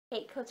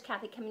Hey, Coach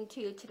Cathy coming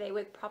to you today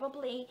with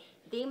probably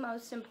the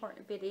most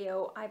important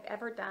video I've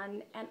ever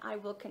done and I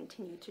will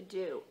continue to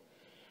do.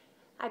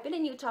 I've been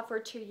in Utah for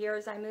 2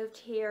 years. I moved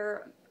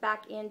here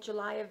back in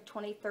July of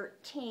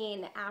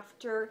 2013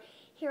 after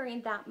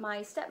hearing that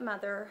my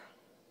stepmother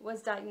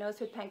was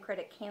diagnosed with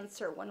pancreatic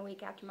cancer 1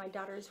 week after my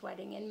daughter's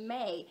wedding in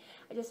May.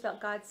 I just felt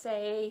God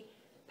say,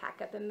 pack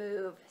up and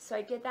move. So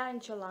I did that in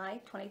July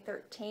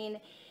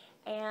 2013,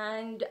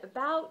 and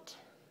about,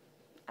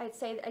 I'd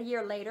say a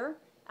year later,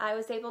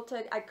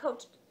 I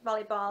coached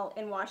volleyball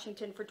in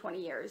Washington for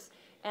 20 years,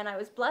 and I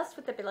was blessed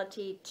with the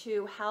ability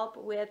to help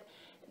with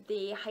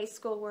the high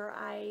school where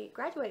I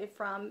graduated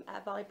from a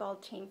volleyball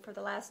team for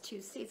the last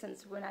 2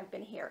 seasons when I've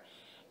been here.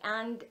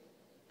 And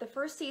the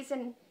first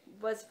season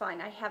was fine.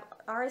 I have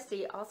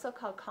RSD, also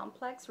called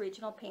complex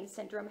regional pain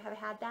syndrome. I have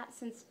had that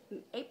since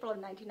April of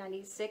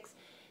 1996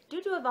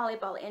 due to a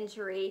volleyball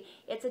injury.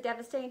 It's a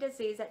devastating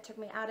disease that took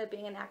me out of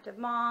being an active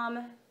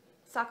mom,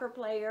 soccer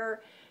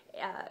player,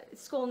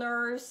 school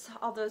nurse,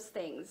 all those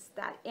things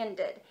that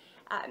ended.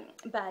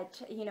 But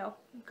you know,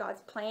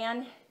 God's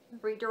plan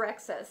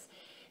redirects us.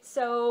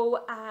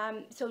 So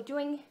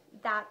doing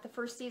that the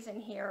first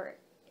season here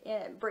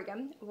in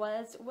Brigham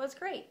was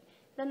great.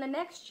 Then the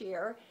next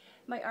year,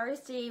 my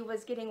RSD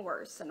was getting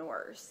worse and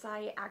worse.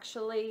 I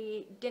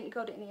actually didn't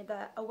go to any of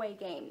the away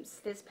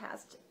games this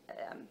past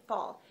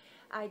fall.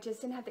 I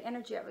just didn't have the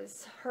energy. I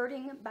was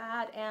hurting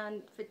bad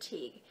and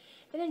fatigued.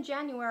 Then in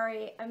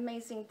January,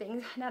 amazing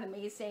things, not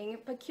amazing,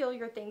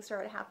 peculiar things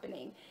started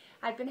happening.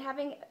 I'd been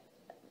having,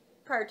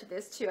 prior to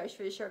this too, I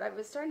should have shared, I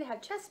was starting to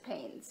have chest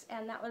pains,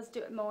 and that was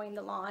mowing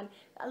the lawn,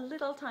 a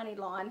little tiny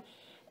lawn,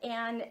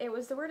 and it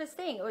was the weirdest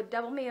thing. It would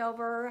double me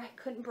over, I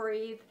couldn't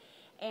breathe,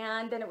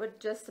 and then it would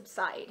just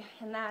subside.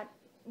 And that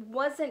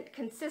wasn't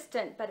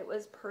consistent, but it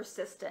was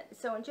persistent.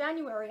 So in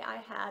January, I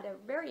had a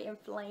very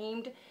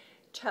inflamed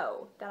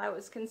toe that I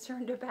was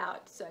concerned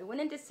about. So I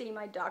went in to see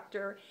my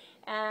doctor,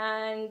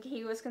 and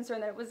he was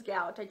concerned that it was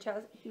gout. I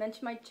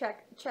mentioned my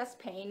chest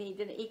pain. He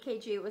did an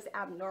EKG. It was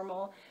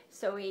abnormal.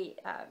 So he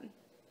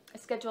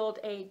scheduled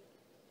a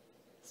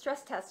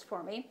stress test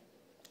for me.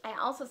 I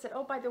also said,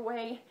 oh, by the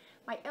way,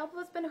 my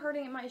elbow's been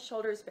hurting and my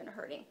shoulder's been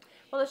hurting.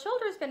 Well, the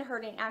shoulder's been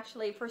hurting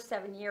actually for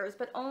 7 years,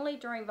 but only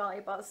during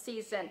volleyball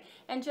season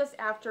and just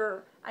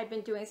after I'd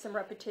been doing some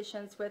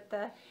repetitions with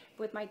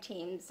my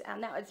teams,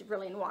 and that was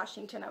really in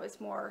Washington. I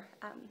was more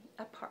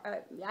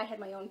I had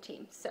my own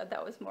team, so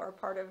that was more a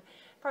part of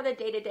the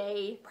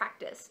day-to-day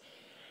practice.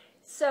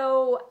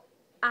 So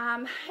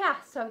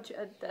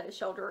the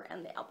shoulder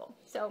and the elbow.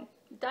 So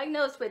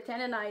diagnosed with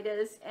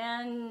tendonitis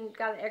and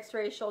got an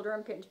x-ray shoulder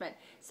impingement.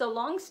 So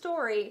long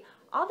story,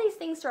 all these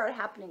things started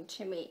happening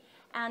to me.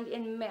 And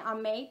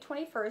on May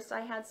 21st,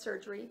 I had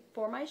surgery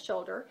for my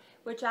shoulder,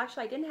 which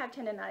actually I didn't have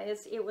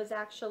tendonitis. It was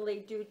actually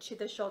due to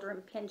the shoulder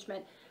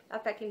impingement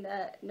affecting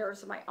the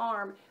nerves of my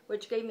arm,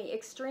 which gave me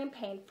extreme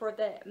pain for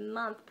the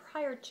month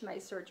prior to my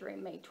surgery,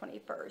 May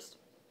 21st.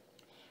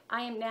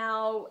 I am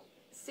now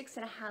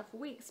 6.5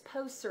 weeks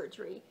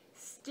post-surgery,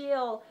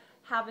 still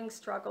having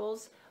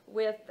struggles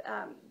with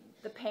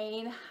the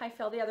pain I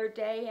felt the other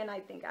day, and I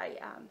think I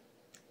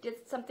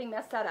did something,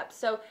 messed that up.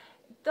 So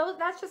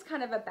that's just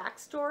kind of a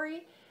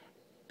backstory,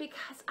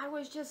 because I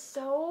was just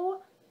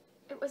so,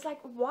 it was like,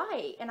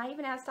 why? And I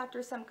even asked Dr.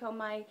 Sumko,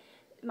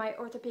 my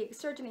orthopedic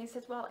surgeon, he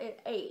says, well,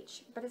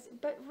 age,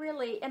 but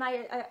really, and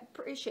I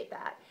appreciate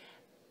that.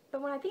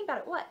 But when I think about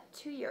it, what,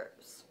 2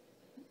 years?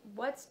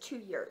 What's 2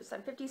 years?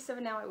 I'm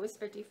 57 now, I was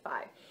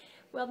 55.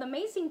 Well, the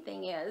amazing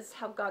thing is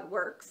how God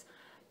works.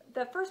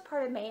 The first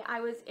part of May,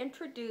 I was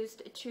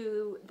introduced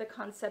to the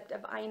concept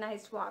of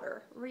ionized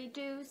water.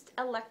 Reduced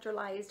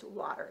electrolyzed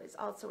water is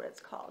also what it's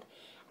called.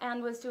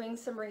 And was doing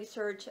some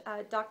research.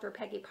 Dr.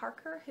 Peggy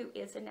Parker, who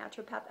is a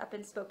naturopath up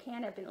in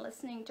Spokane, I've been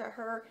listening to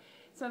her,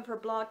 some of her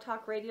blog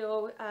talk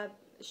radio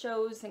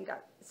shows, and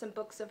got some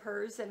books of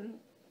hers, and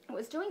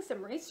was doing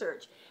some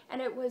research.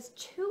 And it was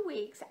 2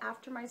 weeks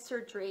after my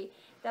surgery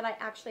that I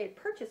actually had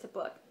purchased a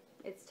book.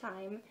 It's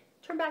Time,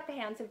 Turn Back the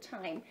Hands of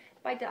Time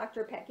by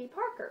Dr. Peggy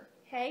Parker.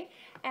 Okay,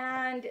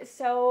 and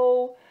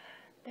so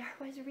there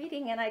I was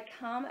reading, and I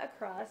come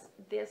across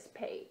this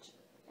page.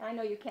 I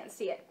know you can't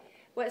see it.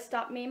 What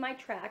stopped me in my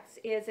tracks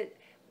is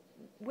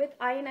with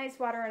ionized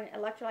water and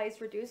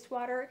electrolyzed reduced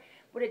water,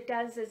 what it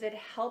does is it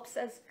helps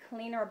us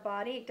clean our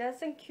body. It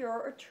doesn't cure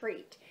or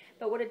treat,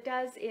 but what it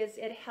does is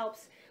it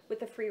helps with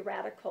the free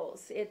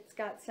radicals. It's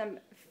got some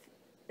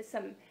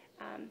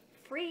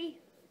free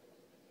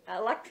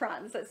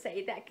electrons, let's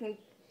say, that can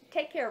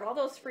take care of all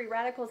those free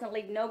radicals and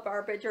leave no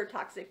garbage or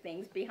toxic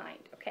things behind,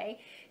 okay?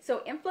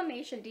 So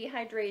inflammation,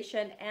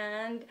 dehydration,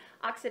 and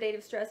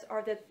oxidative stress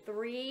are the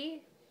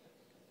 3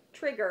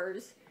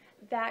 triggers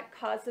that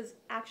causes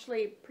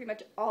actually pretty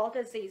much all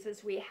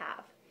diseases we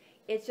have.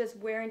 It's just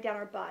wearing down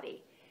our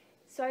body.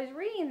 So I was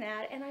reading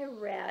that, and I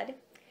read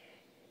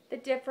the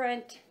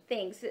different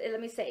things.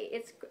 Let me say,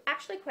 it's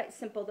actually quite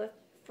simple. The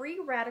free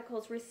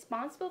radicals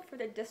responsible for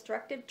the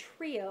destructive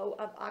trio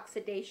of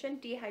oxidation,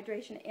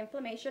 dehydration, and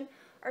inflammation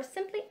are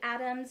simply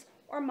atoms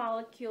or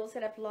molecules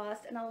that have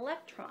lost an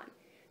electron.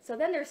 So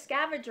then they're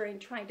scavenging,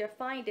 trying to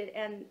find it,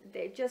 and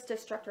they just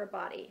destruct our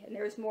body. And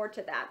there's more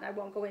to that, and I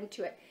won't go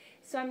into it.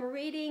 So I'm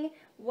reading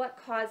what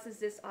causes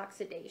this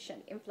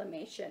oxidation,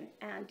 inflammation,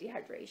 and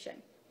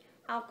dehydration.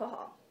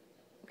 Alcohol.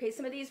 Okay,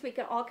 some of these we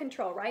can all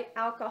control, right?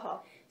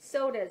 Alcohol.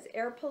 Sodas,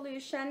 air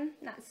pollution,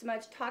 not so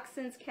much.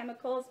 Toxins,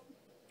 chemicals,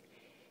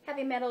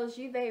 heavy metals,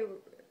 UV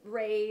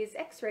rays,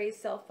 X-rays,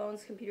 cell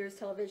phones, computers,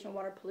 television,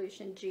 water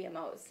pollution,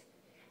 GMOs.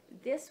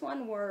 This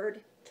one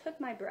word took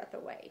my breath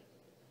away.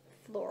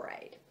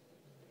 Fluoride.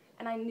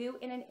 And I knew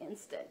in an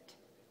instant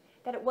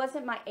that it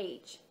wasn't my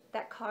age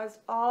that caused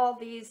all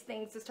these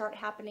things to start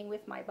happening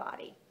with my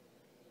body.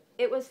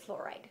 It was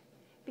fluoride.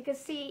 Because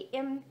see,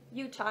 in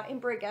Utah, in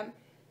Brigham,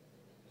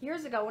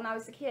 years ago when I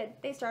was a kid,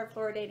 they started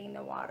fluoridating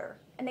the water.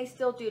 And they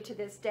still do to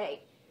this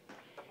day.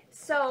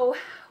 So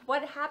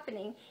what's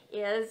happening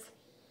is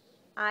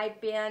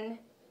I've been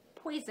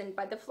poisoned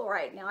by the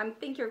fluoride. Now I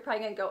think you're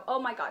probably going to go, oh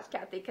my gosh,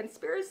 Cathy,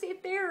 conspiracy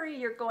theory,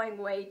 you're going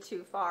way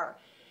too far.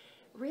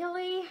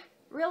 Really?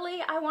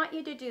 Really? I want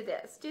you to do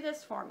this. Do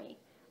this for me.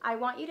 I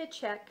want you to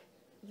check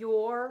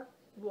your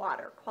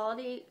water,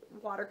 quality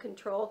water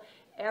control.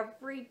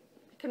 Every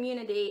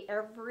community,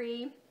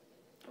 every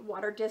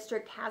water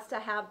district has to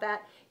have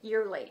that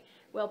yearly.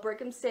 Well,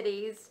 Brigham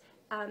City's,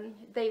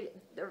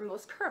 their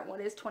most current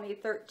one is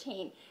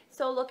 2013.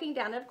 So looking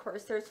down, of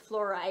course, there's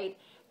fluoride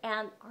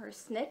and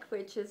arsenic,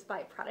 which is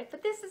byproduct,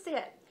 but this is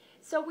it.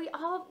 So we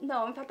all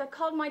know, in fact, I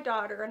called my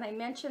daughter and I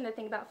mentioned the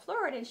thing about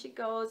fluoride, and she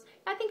goes,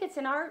 I think it's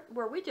in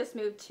where we just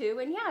moved to,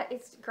 and yeah,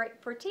 it's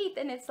great for teeth.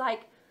 And it's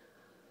like,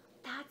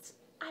 that's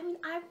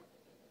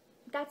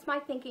my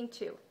thinking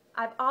too.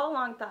 I've all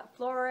along thought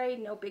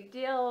fluoride, no big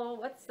deal,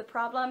 what's the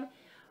problem?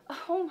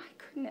 Oh my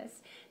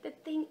goodness. The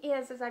thing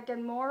is I've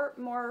done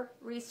more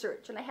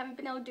research, and I haven't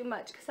been able to do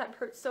much because I've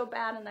hurt so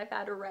bad and I've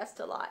had to rest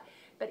a lot.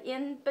 But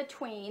in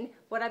between,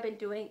 what I've been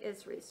doing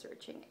is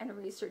researching and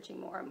researching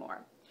more and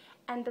more.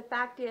 And the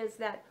fact is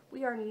that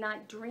we are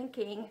not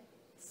drinking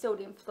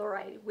sodium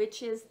fluoride,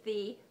 which is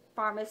the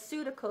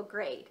pharmaceutical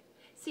grade.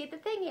 See, the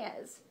thing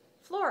is,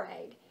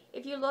 fluoride,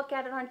 if you look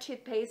at it on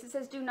toothpaste, it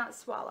says do not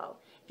swallow.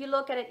 If you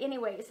look at it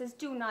anyway, it says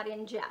do not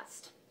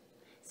ingest.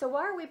 So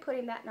why are we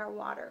putting that in our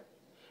water?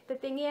 The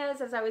thing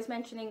is, as I was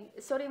mentioning,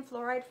 sodium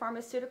fluoride,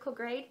 pharmaceutical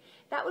grade,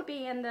 that would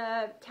be in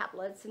the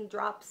tablets and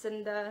drops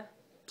and the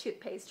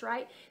toothpaste,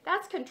 right?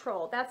 That's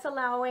control. That's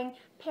allowing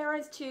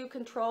parents to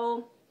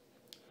control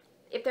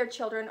if their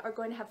children are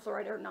going to have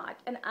fluoride or not.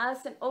 And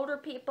us and older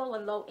people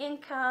and low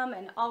income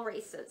and all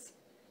races.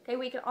 Okay,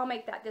 we can all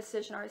make that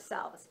decision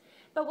ourselves.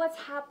 But what's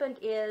happened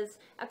is,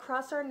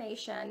 across our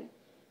nation,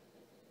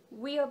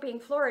 we are being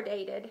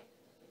fluoridated,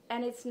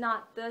 and it's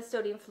not the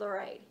sodium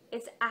fluoride.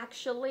 It's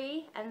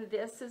actually, and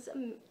this is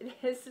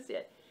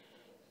it,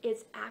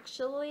 it's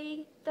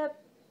actually the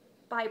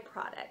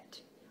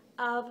byproduct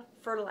of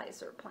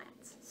fertilizer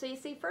plants. So you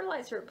see,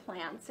 fertilizer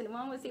plants, and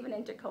one was even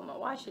in Tacoma,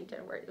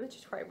 Washington, which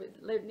is where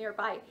I live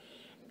nearby,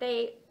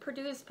 they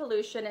produce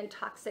pollution and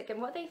toxic,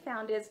 and what they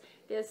found is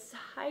this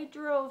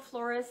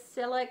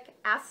hydrofluorosilicic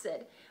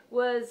acid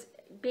was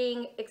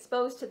being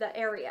exposed to the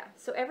area.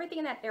 So everything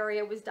in that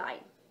area was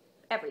dying,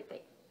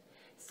 everything.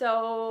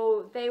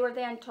 So they were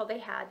then told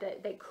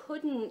they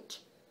couldn't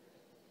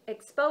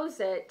expose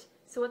it.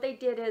 So what they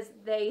did is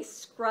they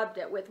scrubbed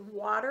it with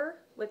water.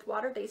 With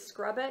water, they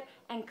scrub it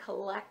and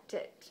collect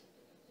it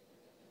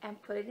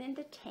and put it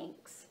into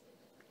tanks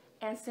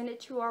and send it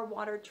to our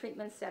water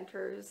treatment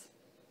centers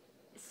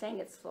saying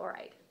it's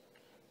fluoride.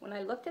 When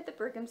I looked at the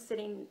Brigham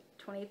City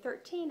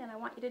 2013, and I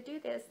want you to do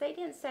this, they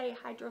didn't say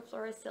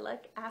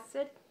hydrofluorosilicic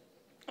acid.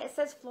 It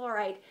says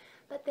fluoride.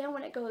 But then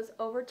when it goes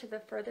over to the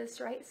furthest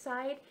right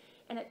side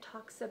and it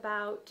talks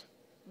about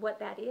what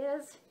that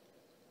is,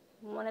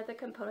 one of the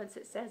components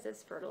it says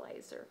is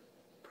fertilizer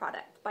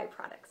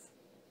byproducts.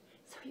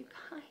 So you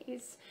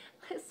guys,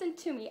 listen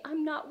to me.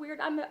 I'm not weird.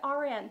 I'm an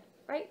RN,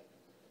 right?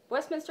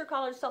 Westminster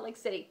College, Salt Lake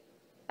City,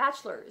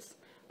 bachelor's,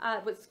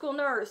 with school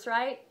nurse,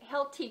 right?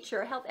 Health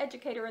teacher, health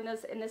educator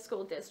in the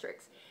school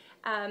districts,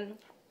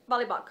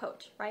 volleyball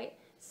coach, right?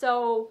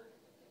 So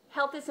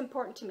health is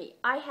important to me.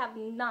 I have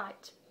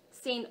not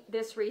seen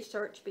this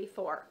research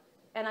before,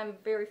 and I'm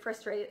very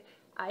frustrated.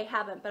 I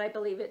haven't, but I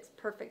believe it's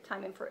perfect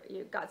timing for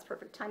you, God's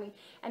perfect timing.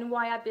 And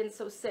why I've been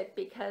so sick,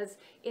 because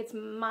it's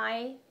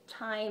my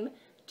time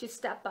to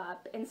step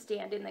up and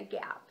stand in the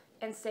gap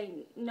and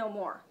say no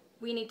more.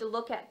 We need to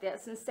look at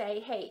this and say,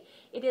 hey,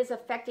 it is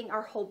affecting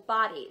our whole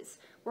bodies.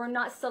 We're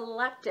not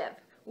selective.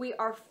 We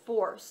are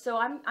forced. So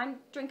I'm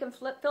drinking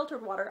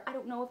filtered water. I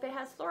don't know if it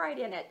has fluoride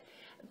in it.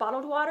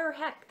 Bottled water,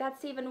 heck,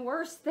 that's even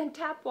worse than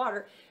tap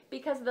water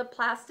because of the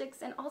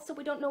plastics, and also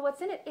we don't know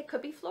what's in it. It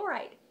could be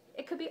fluoride.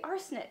 It could be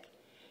arsenic.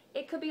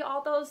 It could be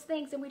all those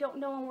things, and we don't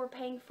know, and we're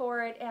paying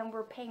for it, and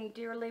we're paying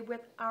dearly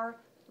with our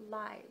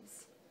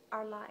lives.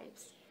 Our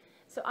lives.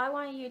 So I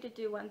want you to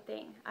do one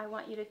thing. I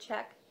want you to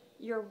check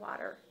your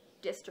water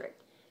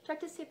district. Check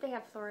to see if they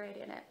have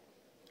fluoride in it.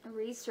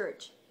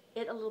 Research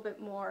it a little bit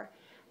more,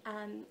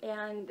 and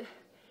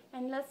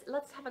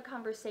let's have a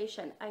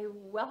conversation. I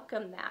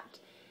welcome that.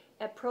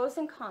 pros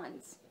and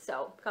cons.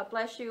 So God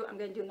bless you. I'm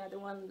going to do another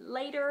one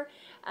later,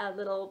 a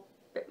little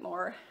bit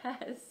more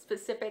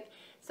specific.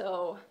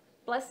 So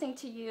blessing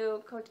to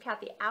you. Coach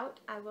Cathy out.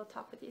 I will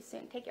talk with you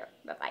soon. Take care.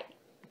 Bye-bye.